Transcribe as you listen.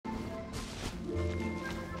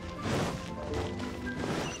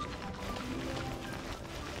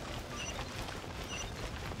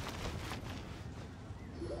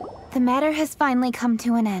The matter has finally come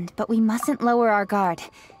to an end, but we mustn't lower our guard.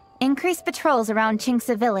 Increase patrols around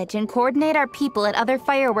Qingce village and coordinate our people at other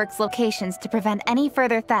fireworks locations to prevent any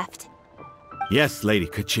further theft. Yes, Lady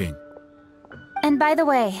Keqing. And by the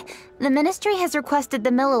way, the Ministry has requested the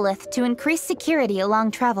Millilith to increase security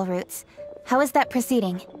along travel routes. How is that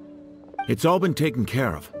proceeding? It's all been taken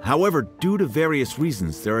care of. However, due to various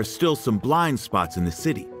reasons, there are still some blind spots in the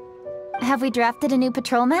city. Have we drafted a new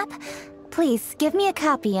patrol map? Please, give me a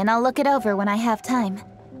copy and I'll look it over when I have time.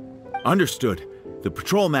 Understood. The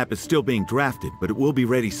patrol map is still being drafted, but it will be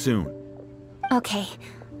ready soon. Okay.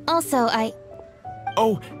 Also,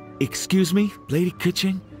 Oh, excuse me, Lady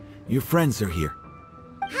Keqing? Your friends are here.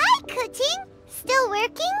 Hi, Keqing! Still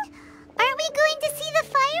working? Aren't we going to see the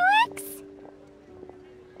fireworks?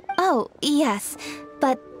 Oh, yes.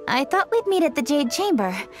 But I thought we'd meet at the Jade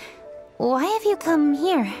Chamber. Why have you come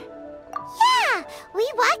here? Yeah! We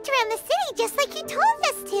walked around the city just like you told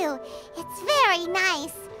us to. It's very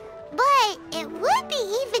nice. But it would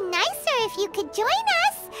be even nicer if you could join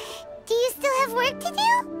us. Do you still have work to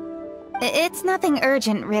do? It's nothing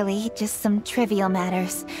urgent, really. Just some trivial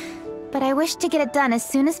matters. But I wish to get it done as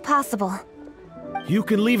soon as possible. You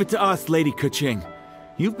can leave it to us, Lady Keqing.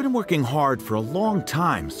 You've been working hard for a long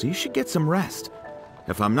time, so you should get some rest.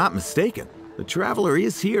 If I'm not mistaken, the Traveler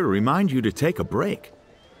is here to remind you to take a break.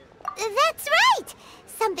 That's right!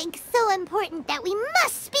 Something so important that we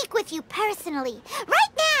must speak with you personally.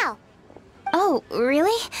 Right now! Oh,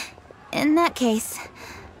 really? In that case...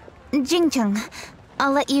 Jingcheng,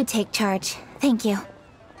 I'll let you take charge. Thank you.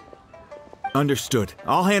 Understood.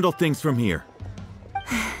 I'll handle things from here.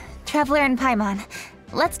 Traveler and Paimon,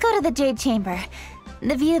 let's go to the Jade Chamber.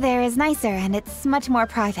 The view there is nicer and it's much more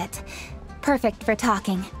private. Perfect for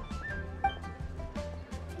talking.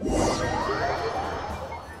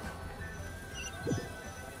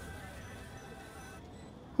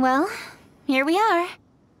 Well, here we are.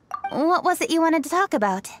 What was it you wanted to talk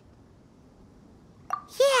about?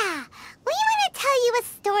 Yeah, we want to tell you a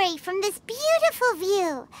story from this beautiful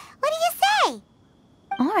view. What do you say?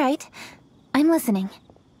 All right, I'm listening.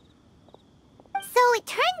 So it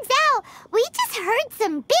turns out we just heard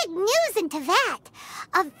some big news in Teyvat.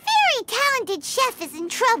 A very talented chef is in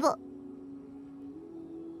trouble.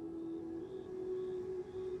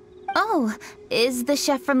 Oh, is the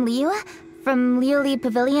chef from Liyue? From Liuli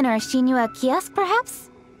Pavilion or Xinhua Kiosk, perhaps?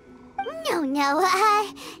 No,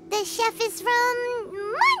 the chef is from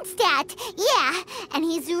Mondstadt. Yeah, and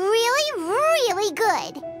he's really, really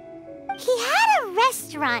good. He had a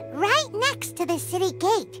restaurant right next to the city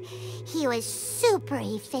gate. He was super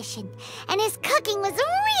efficient, and his cooking was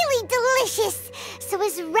really delicious, so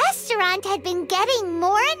his restaurant had been getting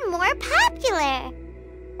more and more popular.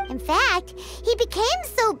 In fact, he became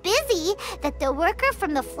so busy that the worker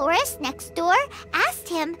from the florist next door asked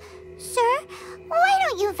him, "Sir, why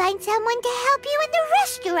don't you find someone to help you in the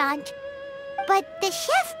restaurant?" But the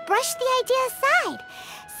chef brushed the idea aside,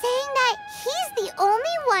 saying that he's the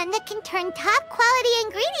only one that can turn top-quality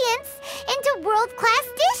ingredients into world-class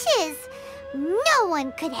dishes. No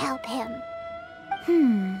one could help him.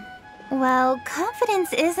 Well,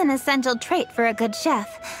 confidence is an essential trait for a good chef.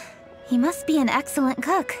 He must be an excellent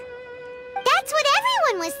cook. That's what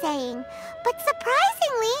everyone was saying. But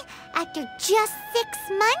surprisingly, after just 6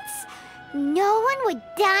 months, no one would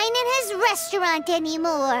dine in his restaurant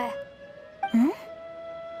anymore.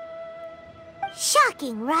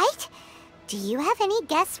 Shocking, right? Do you have any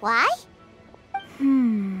guess why?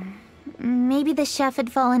 Maybe the chef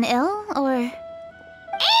had fallen ill, or...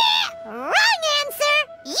 Wrong answer!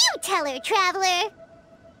 You tell her, Traveler!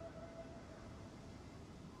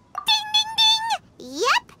 Ding, ding, ding!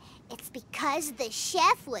 Yep, it's because the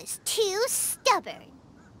chef was too stubborn.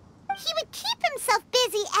 He would keep himself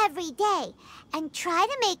busy every day and try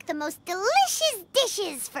to make the most delicious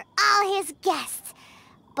dishes for all his guests.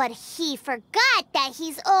 But he forgot that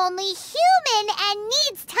he's only human and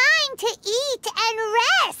needs time to eat and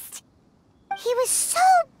rest. He was so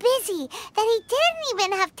busy that he didn't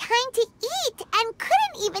even have time to eat and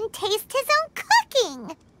couldn't even taste his own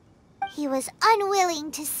cooking. He was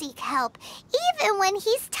unwilling to seek help, even when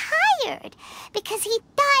he's tired, because he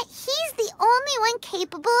thought he's the only one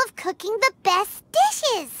capable of cooking the best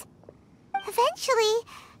dishes. Eventually,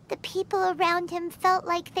 the people around him felt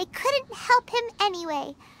like they couldn't help him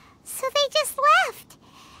anyway, so they just left.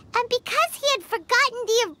 And because he had forgotten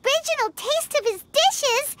the original taste of his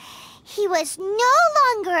dishes, he was no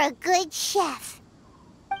longer a good chef.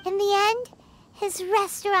 In the end, his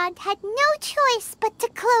restaurant had no choice but to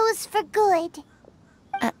close for good.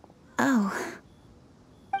 Oh.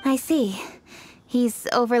 I see. He's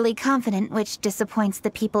overly confident, which disappoints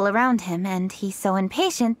the people around him, and he's so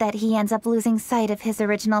impatient that he ends up losing sight of his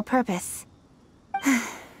original purpose.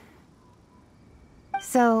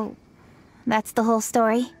 So, that's the whole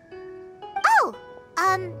story? Oh,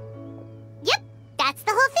 yep, that's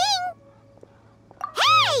the whole thing.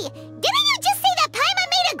 Hey! Didn't you just say that Paimon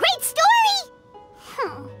made a great story?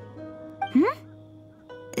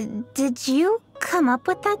 Did you come up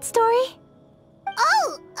with that story?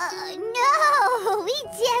 Oh, no, we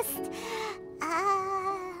just,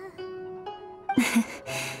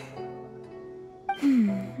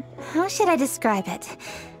 How should I describe it?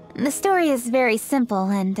 The story is very simple,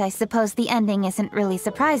 and I suppose the ending isn't really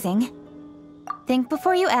surprising. Think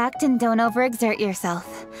before you act and don't overexert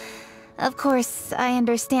yourself. Of course, I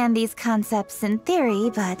understand these concepts in theory,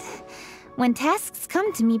 but when tasks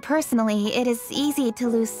come to me personally, it is easy to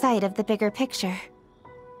lose sight of the bigger picture.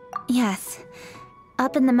 Yes.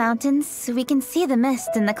 Up in the mountains, we can see the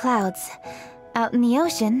mist in the clouds. Out in the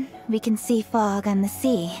ocean, we can see fog on the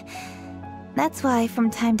sea. That's why, from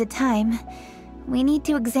time to time, we need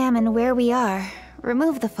to examine where we are,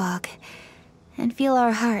 remove the fog, and feel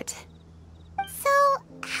our heart. So,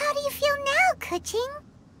 how do you feel now, Keqing?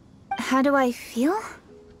 How do I feel?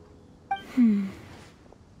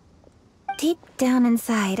 Deep down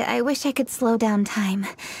inside, I wish I could slow down time.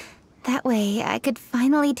 That way, I could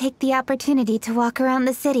finally take the opportunity to walk around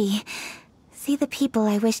the city, see the people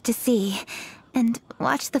I wish to see, and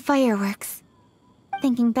watch the fireworks.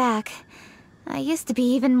 Thinking back, I used to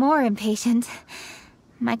be even more impatient.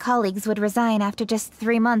 My colleagues would resign after just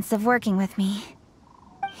 3 months of working with me.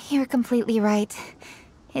 You're completely right.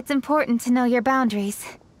 It's important to know your boundaries.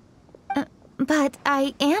 But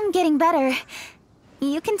I am getting better.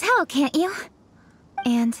 You can tell, can't you?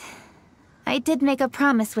 And I did make a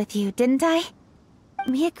promise with you, didn't I?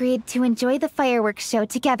 We agreed to enjoy the fireworks show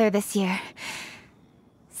together this year.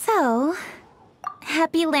 So,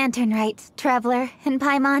 happy Lantern Rite, Traveler and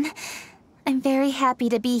Paimon. I'm very happy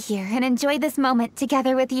to be here and enjoy this moment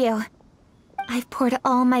together with you. I've poured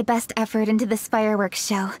all my best effort into this fireworks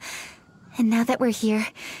show. And now that we're here,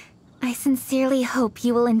 I sincerely hope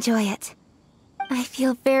you will enjoy it. I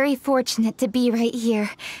feel very fortunate to be right here,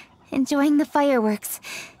 enjoying the fireworks,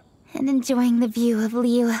 and enjoying the view of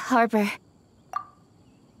Liyue Harbor.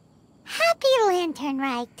 Happy Lantern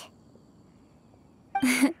Rite.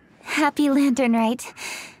 Happy Lantern Rite.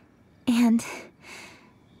 And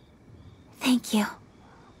thank you.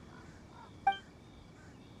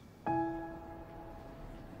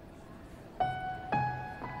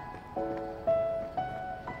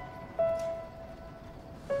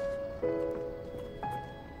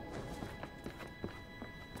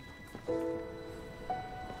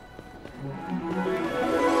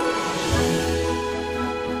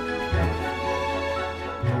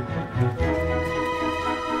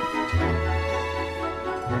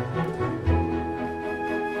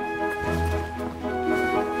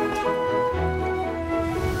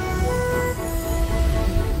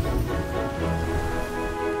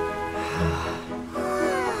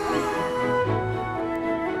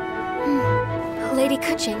 Lady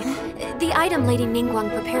Keqing, the item Lady Ningguang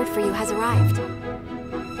prepared for you has arrived.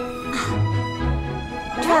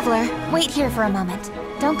 Traveler, wait here for a moment.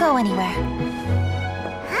 Don't go anywhere.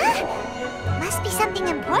 Huh? Must be something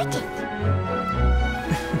important.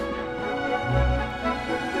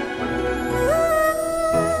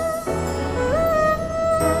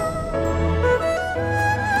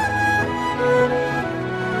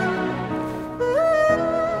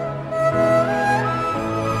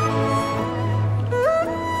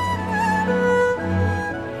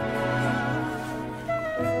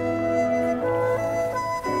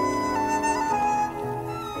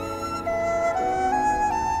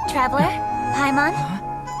 Traveler? Paimon?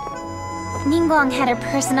 Ningguang had her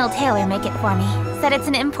personal tailor make it for me. Said it's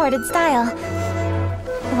an imported style.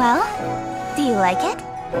 Well, do you like it?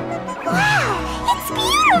 Wow! It's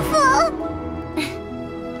beautiful!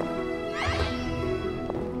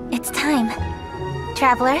 It's time.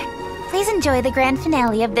 Traveler, please enjoy the grand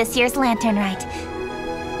finale of this year's Lantern Rite.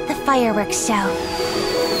 The fireworks show.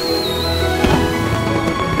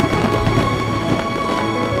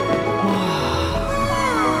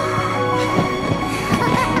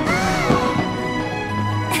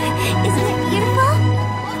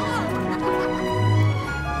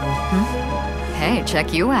 Hey,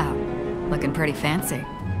 check you out. Looking pretty fancy.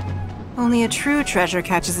 Only a true treasure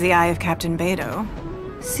catches the eye of Captain Beidou.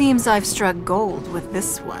 Seems I've struck gold with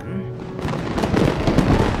this one.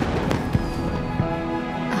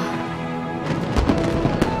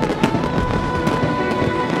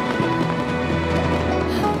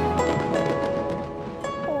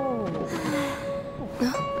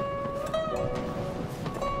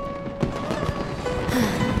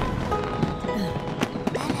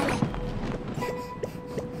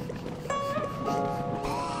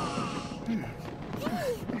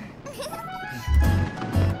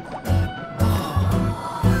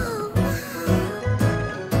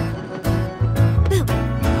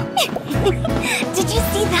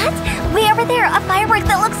 there, a firework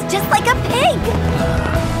that looks just like a pig!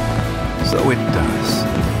 So it does.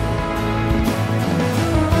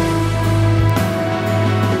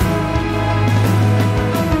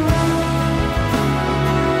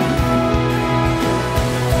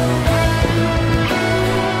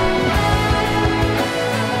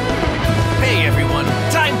 Hey everyone,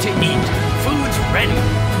 time to eat. Food's ready.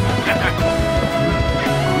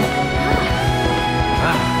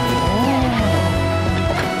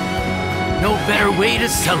 No better way to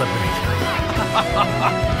celebrate.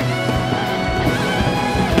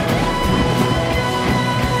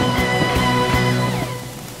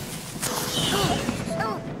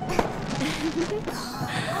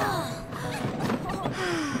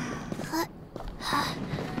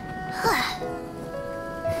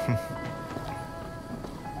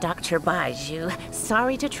 Dr. Baiju,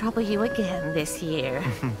 sorry to trouble you again this year.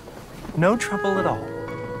 No trouble at all.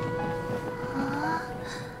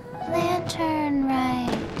 Lantern Rite.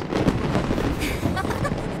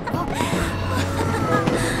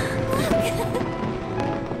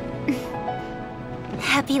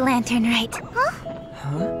 Happy Lantern Rite.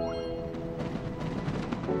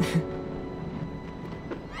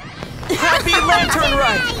 Happy Lantern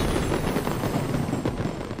Rite!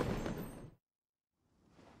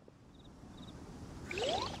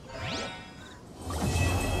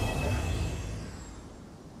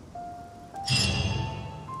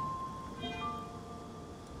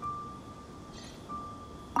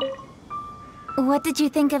 What did you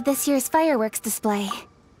think of this year's fireworks display?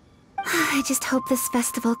 I just hope this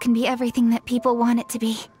festival can be everything that people want it to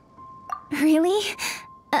be. Really?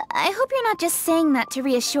 I hope you're not just saying that to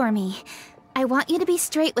reassure me. I want you to be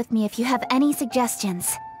straight with me if you have any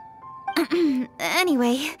suggestions.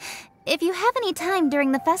 Anyway, if you have any time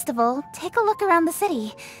during the festival, take a look around the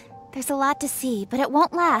city. There's a lot to see, but it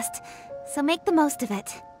won't last, so make the most of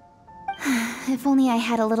it. If only I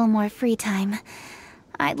had a little more free time.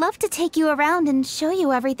 I'd love to take you around and show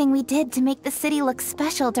you everything we did to make the city look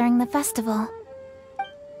special during the festival.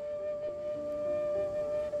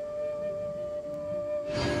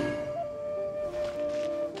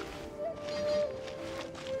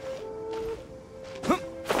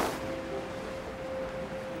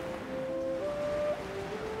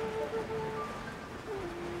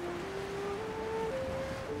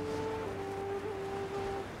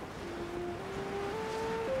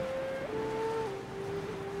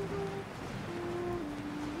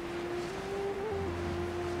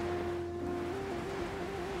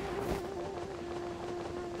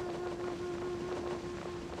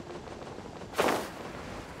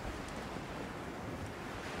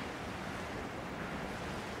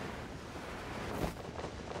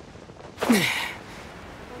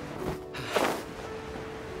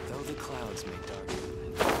 Though the clouds may darken.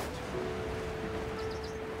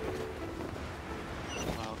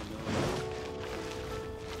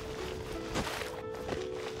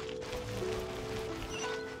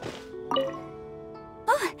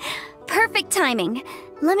 Oh, perfect timing.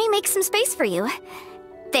 Let me make some space for you.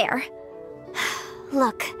 There.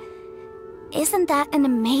 Look. Isn't that an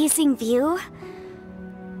amazing view?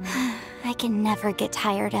 I can never get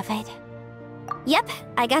tired of it. Yep,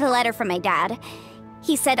 I got a letter from my dad.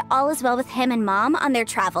 He said all is well with him and Mom on their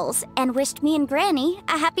travels and wished me and Granny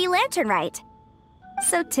a happy Lantern Rite.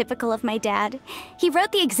 So typical of my dad. He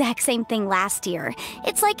wrote the exact same thing last year.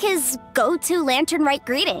 It's like his go-to Lantern Rite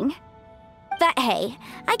greeting. But hey,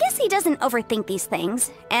 I guess he doesn't overthink these things,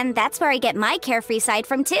 and that's where I get my carefree side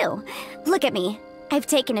from too. Look at me. I've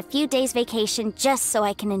taken a few days vacation just so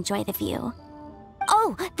I can enjoy the view.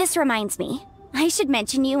 Oh, this reminds me. I should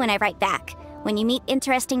mention you when I write back. When you meet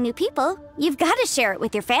interesting new people, you've got to share it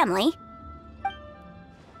with your family.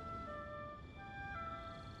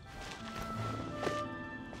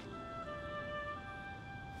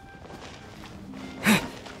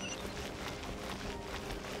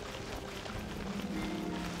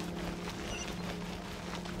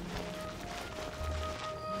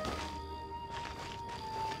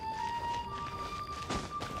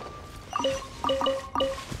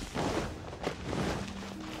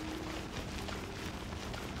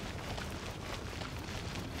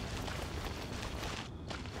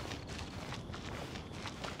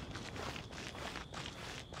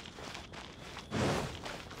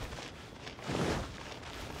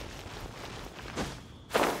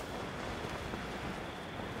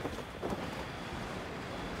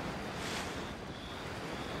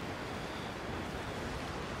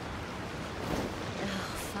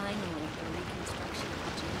 Finally, the reconstruction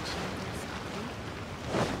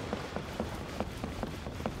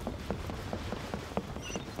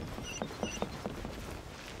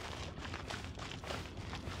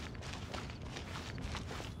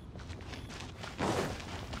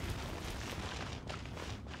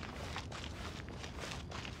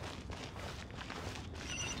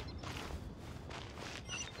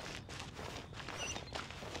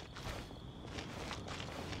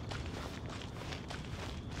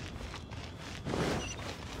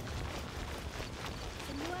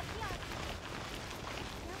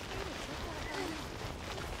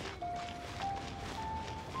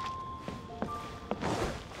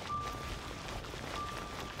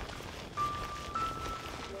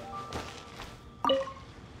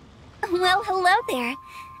Well, hello there.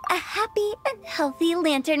 A happy and healthy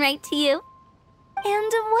Lantern Rite to you.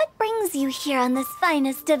 And what brings you here on this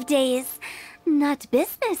finest of days? Not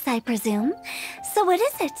business, I presume. So what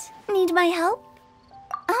is it? Need my help?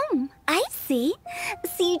 Oh, I see.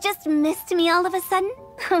 So you just missed me all of a sudden?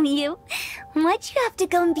 Oh, you? Why'd you have to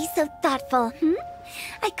go and be so thoughtful,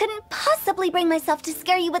 I couldn't possibly bring myself to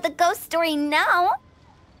scare you with a ghost story now.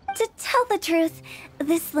 To tell the truth,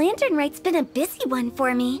 this Lantern Rite's been a busy one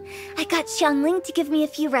for me. I got Xiangling to give me a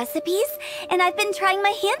few recipes, and I've been trying my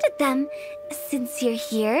hand at them. Since you're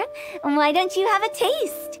here, why don't you have a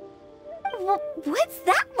taste? What's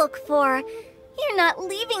that look for? You're not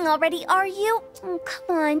leaving already, are you? Oh,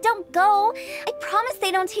 come on, don't go. I promise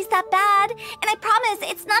they don't taste that bad, and I promise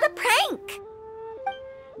it's not a prank.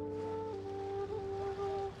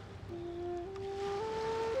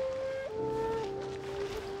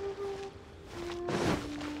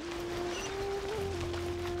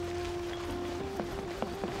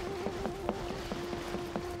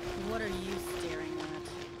 What are you staring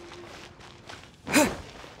at?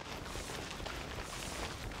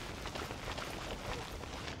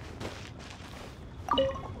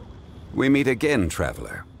 We meet again,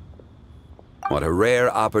 traveler. What a rare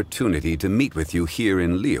opportunity to meet with you here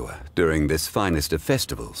in Liyue during this finest of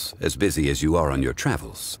festivals, as busy as you are on your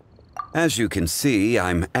travels. As you can see,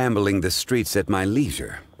 I'm ambling the streets at my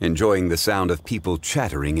leisure, enjoying the sound of people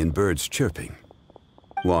chattering and birds chirping.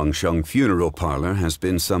 Wangsheng Funeral Parlor has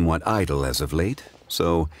been somewhat idle as of late,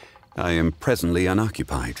 so I am presently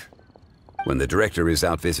unoccupied. When the director is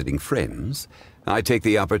out visiting friends, I take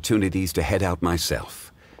the opportunities to head out myself.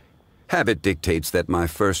 Habit dictates that my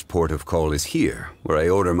first port of call is here, where I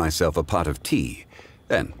order myself a pot of tea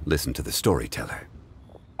and listen to the storyteller.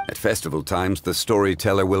 At festival times, the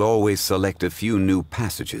storyteller will always select a few new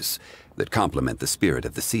passages that complement the spirit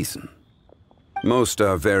of the season. Most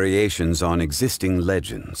are variations on existing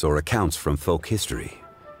legends or accounts from folk history.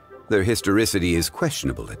 Their historicity is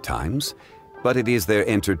questionable at times, but it is their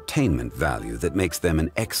entertainment value that makes them an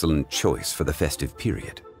excellent choice for the festive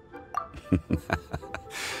period.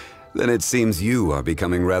 Then it seems you are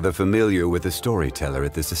becoming rather familiar with the storyteller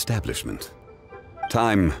at this establishment.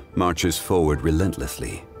 Time marches forward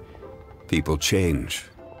relentlessly. People change.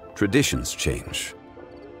 Traditions change.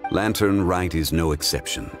 Lantern Rite is no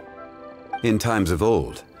exception. In times of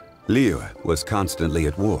old, Liyue was constantly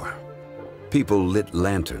at war. People lit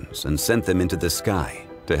lanterns and sent them into the sky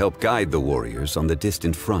to help guide the warriors on the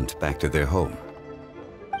distant front back to their home.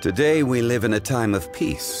 Today we live in a time of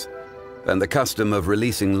peace, and the custom of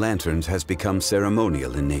releasing lanterns has become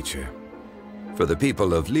ceremonial in nature. For the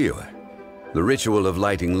people of Liyue, the ritual of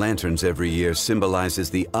lighting lanterns every year symbolizes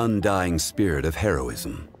the undying spirit of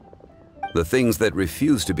heroism. The things that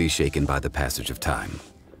refuse to be shaken by the passage of time,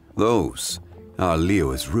 those are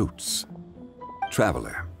Liyue's roots.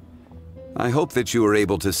 Traveler, I hope that you are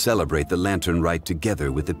able to celebrate the Lantern Rite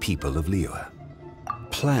together with the people of Liyue.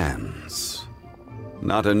 Plans.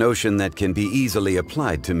 Not a notion that can be easily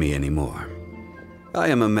applied to me anymore. I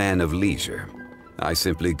am a man of leisure. I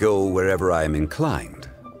simply go wherever I am inclined,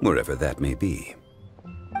 wherever that may be.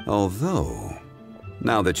 Although,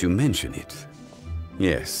 now that you mention it,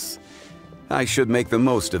 yes, I should make the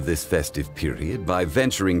most of this festive period by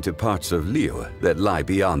venturing to parts of Liyue that lie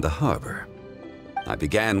beyond the harbor. I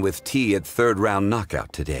began with tea at third round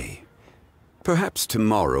knockout today. Perhaps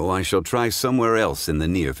tomorrow I shall try somewhere else in the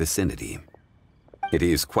near vicinity. It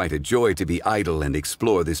is quite a joy to be idle and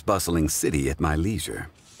explore this bustling city at my leisure.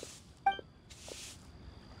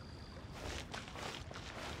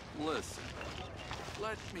 Listen,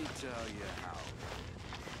 let me tell you how.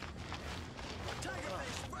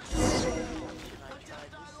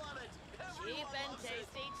 Cheap and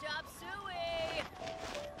tasty chop suey!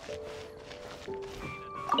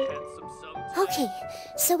 Okay,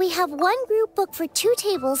 so we have one group booked for 2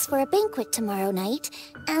 tables for a banquet tomorrow night,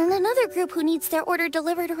 and another group who needs their order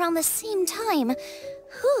delivered around the same time.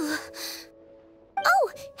 Whew.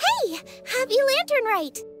 Oh, hey! Happy Lantern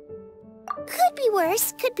Rite! Could be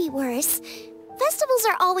worse, could be worse. Festivals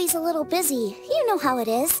are always a little busy, you know how it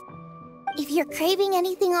is. If you're craving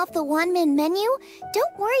anything off the one-man menu,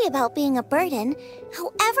 don't worry about being a burden.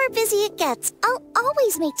 However busy it gets, I'll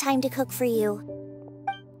always make time to cook for you.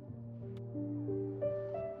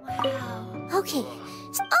 Wow. Okay.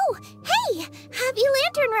 Oh, hey! Happy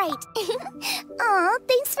Lantern Rite! Aw,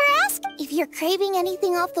 thanks for asking. If you're craving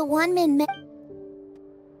anything off the one-man menu...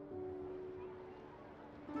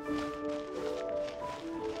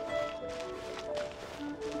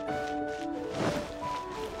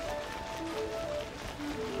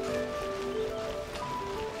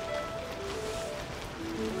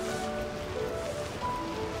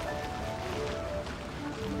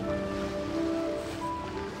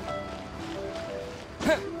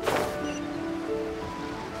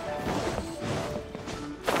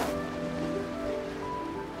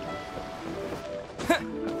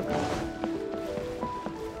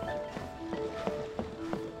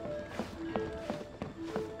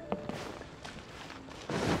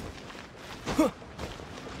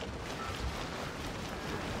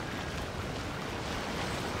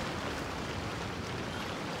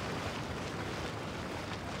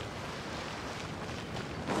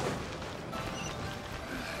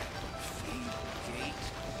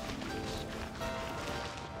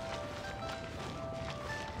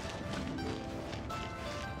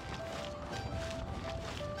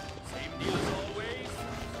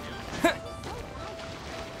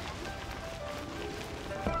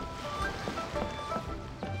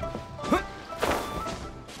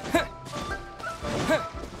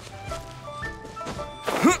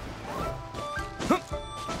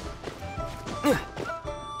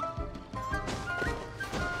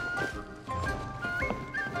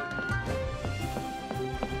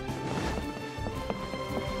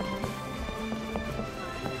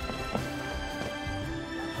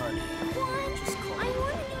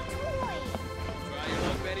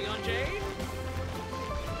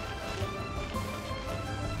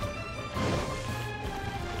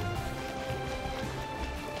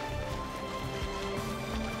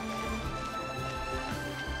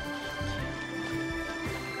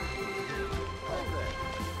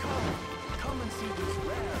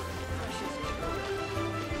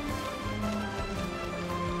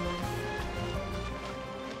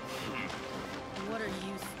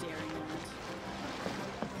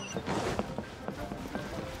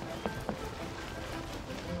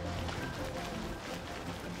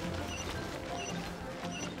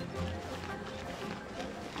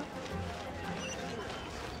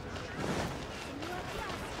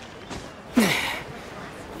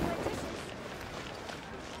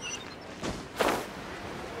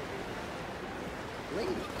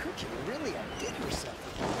 She really outdid herself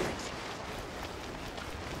with the lyrics.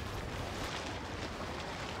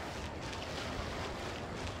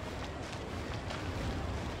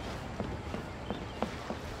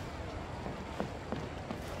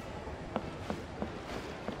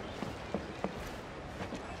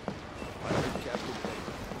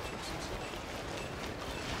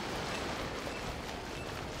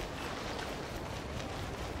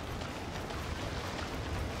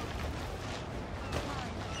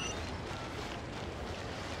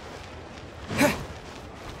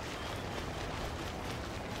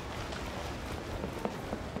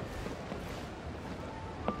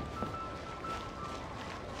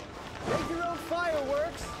 Make your own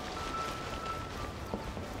fireworks!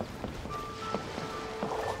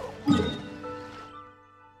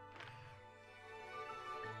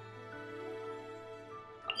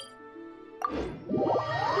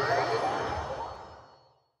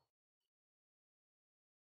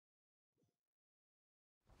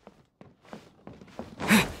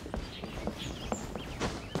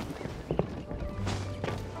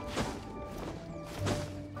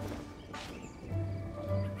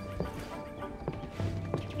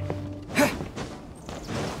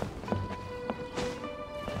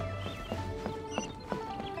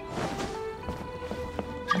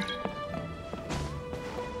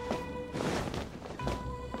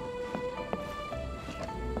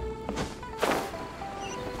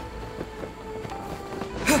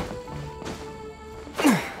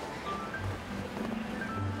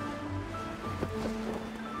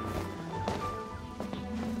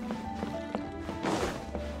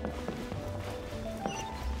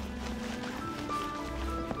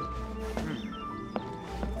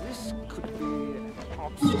 This could be an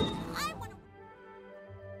obstacle.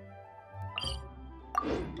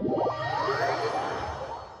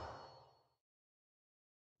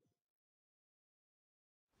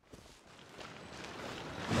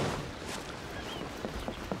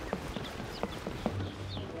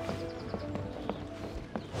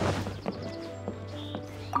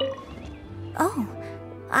 Oh,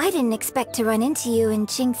 I didn't expect to run into you in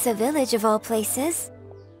Jinxa Village of all places.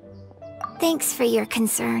 Thanks for your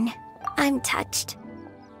concern. I'm touched.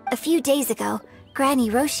 A few days ago, Granny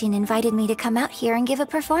Roshin invited me to come out here and give a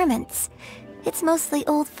performance. It's mostly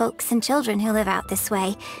old folks and children who live out this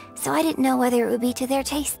way, so I didn't know whether it would be to their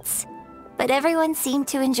tastes. But everyone seemed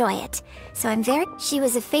to enjoy it, so I'm very... She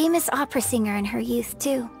was a famous opera singer in her youth,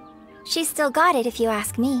 too. She's still got it if you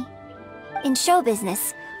ask me. In show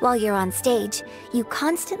business, while you're on stage, you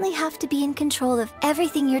constantly have to be in control of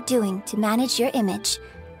everything you're doing to manage your image.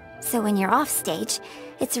 So when you're off stage,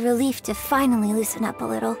 it's a relief to finally loosen up a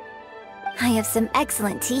little. I have some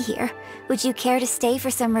excellent tea here. Would you care to stay for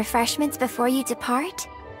some refreshments before you depart?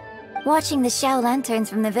 Watching the shell lanterns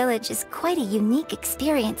from the village is quite a unique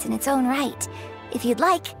experience in its own right. If you'd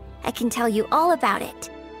like, I can tell you all about it.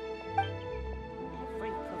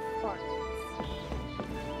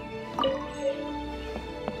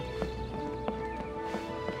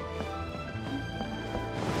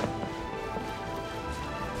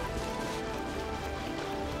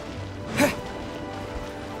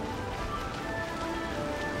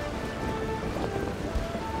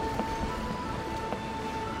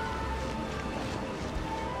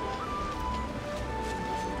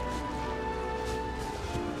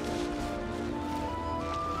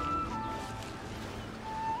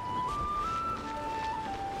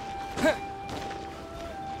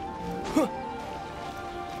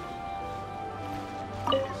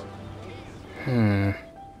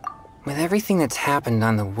 With everything that's happened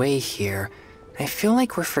on the way here, I feel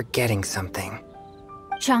like we're forgetting something.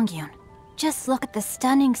 Chongyun, just look at the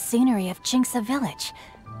stunning scenery of Jinxa Village.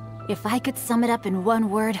 If I could sum it up in one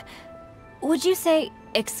word, would you say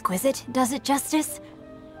exquisite does it justice?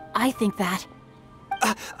 I think that.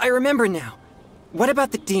 I remember now. What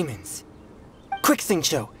about the demons? Quick,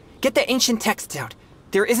 Xingqiu, get the ancient texts out.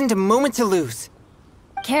 There isn't a moment to lose.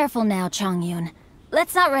 Careful now, Chongyun.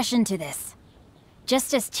 Let's not rush into this.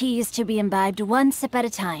 Justice tea is to be imbibed one sip at a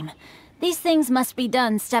time. These things must be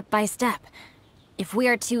done step by step. If we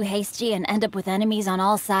are too hasty and end up with enemies on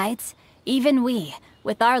all sides, even we,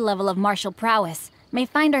 with our level of martial prowess, may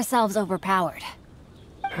find ourselves overpowered.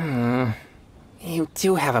 You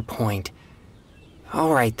do have a point.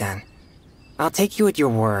 All right then. I'll take you at your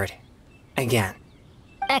word. Again.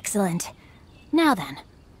 Excellent. Now then,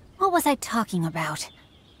 what was I talking about?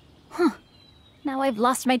 Now I've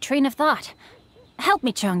lost my train of thought. Help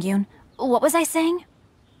me, Chongyun. What was I saying?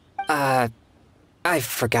 I've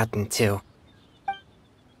forgotten too.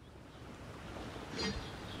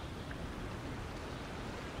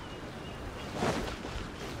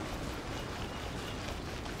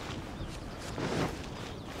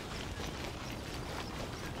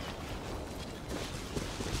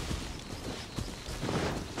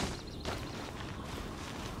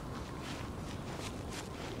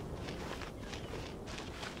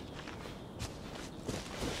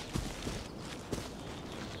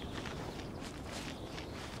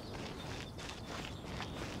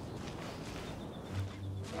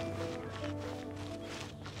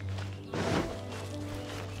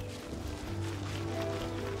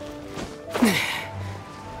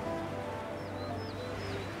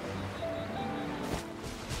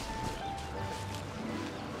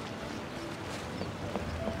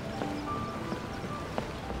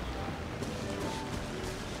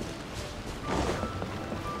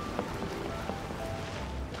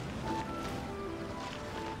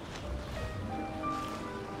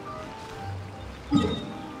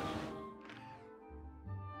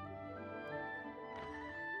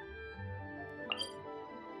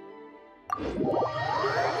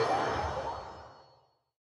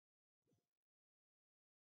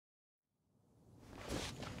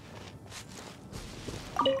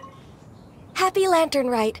 Happy Lantern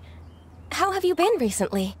Rite. How have you been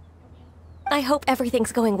recently? I hope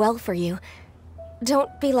everything's going well for you.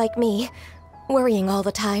 Don't be like me, worrying all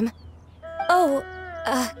the time. Oh,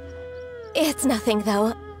 it's nothing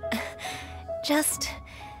though. Just...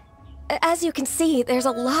 As you can see, there's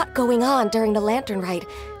a lot going on during the Lantern Rite,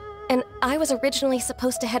 and I was originally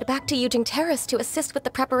supposed to head back to Yujing Terrace to assist with the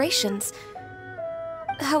preparations.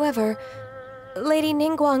 However, Lady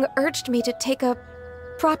Ningguang urged me to take a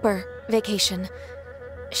proper vacation.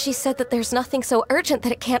 She said that there's nothing so urgent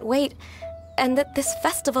that it can't wait, and that this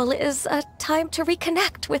festival is a time to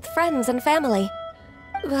reconnect with friends and family.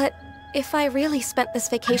 But if I really spent this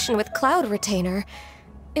vacation with Cloud Retainer,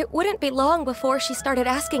 it wouldn't be long before she started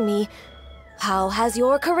asking me, "How has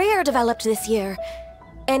your career developed this year?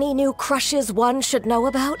 Any new crushes one should know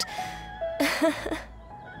about?"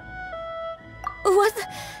 What?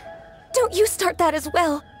 Don't you start that as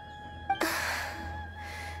well.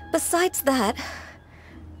 Besides that,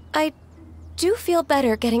 I do feel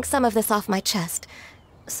better getting some of this off my chest.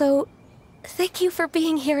 So, thank you for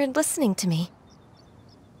being here and listening to me.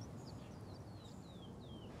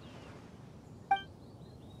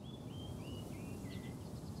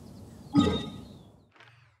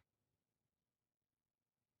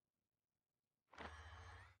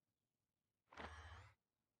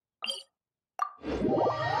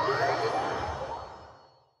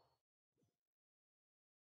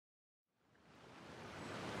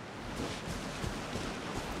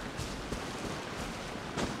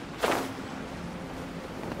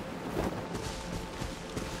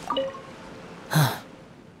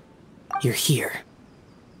 You're here.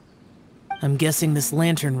 I'm guessing this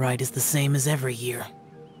Lantern Rite is the same as every year.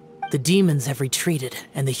 The demons have retreated,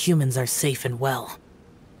 and the humans are safe and well.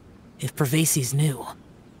 If Pervasi's knew,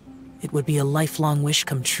 it would be a lifelong wish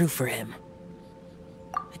come true for him.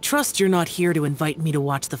 I trust you're not here to invite me to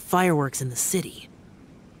watch the fireworks in the city.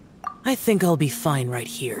 I think I'll be fine right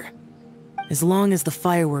here. As long as the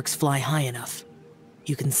fireworks fly high enough,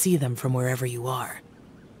 you can see them from wherever you are.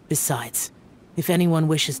 Besides, if anyone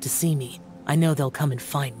wishes to see me, I know they'll come and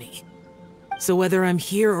find me. So whether I'm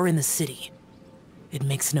here or in the city, it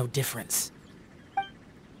makes no difference.